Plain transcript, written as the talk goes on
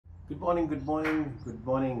Good morning, good morning, good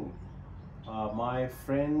morning. My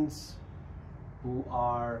friends who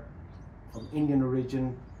are from Indian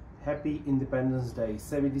origin, happy Independence Day,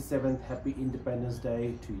 77th Happy Independence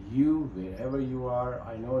Day to you, wherever you are.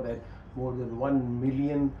 I know that more than 1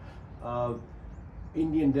 million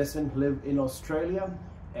Indian descent live in Australia,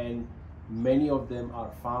 and many of them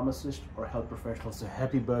are pharmacists or health professionals. So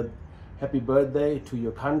happy birthday to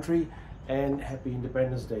your country and happy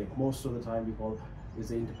Independence Day. Most of the time we call is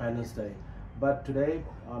the Independence Day, but today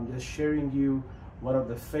I'm just sharing you one of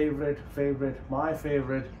the my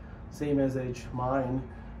favorite, same as age mine,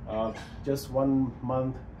 just 1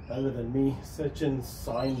 month older than me, Sachin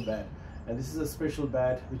signed bat. And this is a special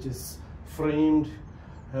bat which is framed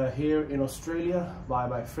here in Australia by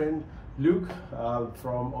my friend Luke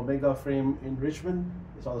from Omega Frame in Richmond,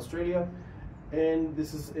 South Australia. And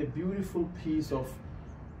this is a beautiful piece of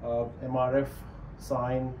MRF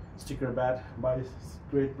sign sticker bat by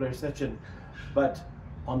great player Sachin. But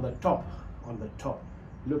on the top,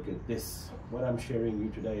 look at this, what I'm sharing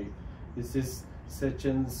you today. This is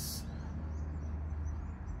Sachin's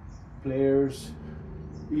players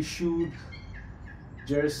issued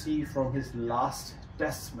jersey from his last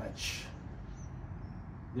test match.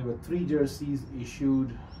 There were 3 jerseys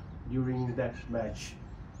issued during that match,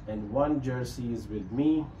 and 1 jersey is with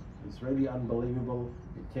me. It's really unbelievable.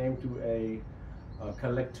 It came to a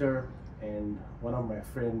collector, and one of my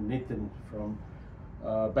friend Nitin from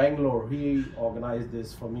Bangalore, he organized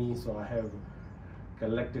this for me, so I have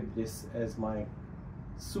collected this as my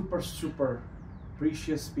super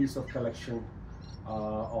precious piece of collection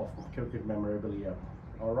of cricket memorabilia.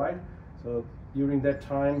 All right, so during that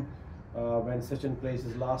time when Sachin plays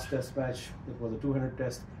his last test match, it was a 200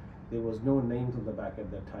 test, there was no names on the back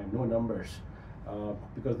at that time, no numbers,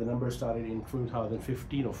 because the numbers started in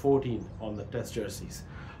 2015 or 14 on the test jerseys.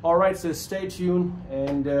 All right, so stay tuned,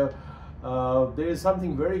 and there is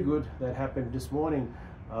something very good that happened this morning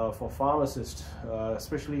for pharmacists,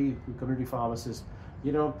 especially community pharmacists.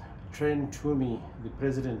 You know, Trent Toomey, the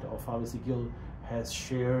president of Pharmacy Guild, has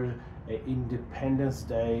shared an Independence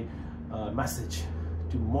Day message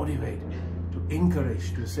to motivate, to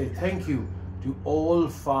encourage, to say thank you to all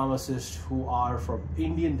pharmacists who are from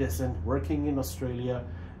Indian descent working in Australia,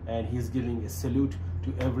 and he's giving a salute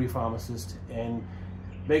to every pharmacist. And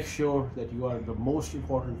make sure that you are the most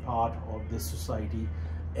important part of this society,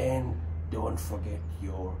 and don't forget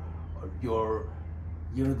your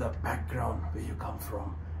the background where you come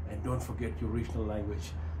from, and don't forget your regional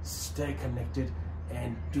language. Stay connected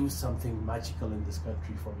and do something magical in this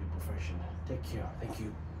country for your profession. Take care. Thank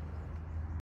you.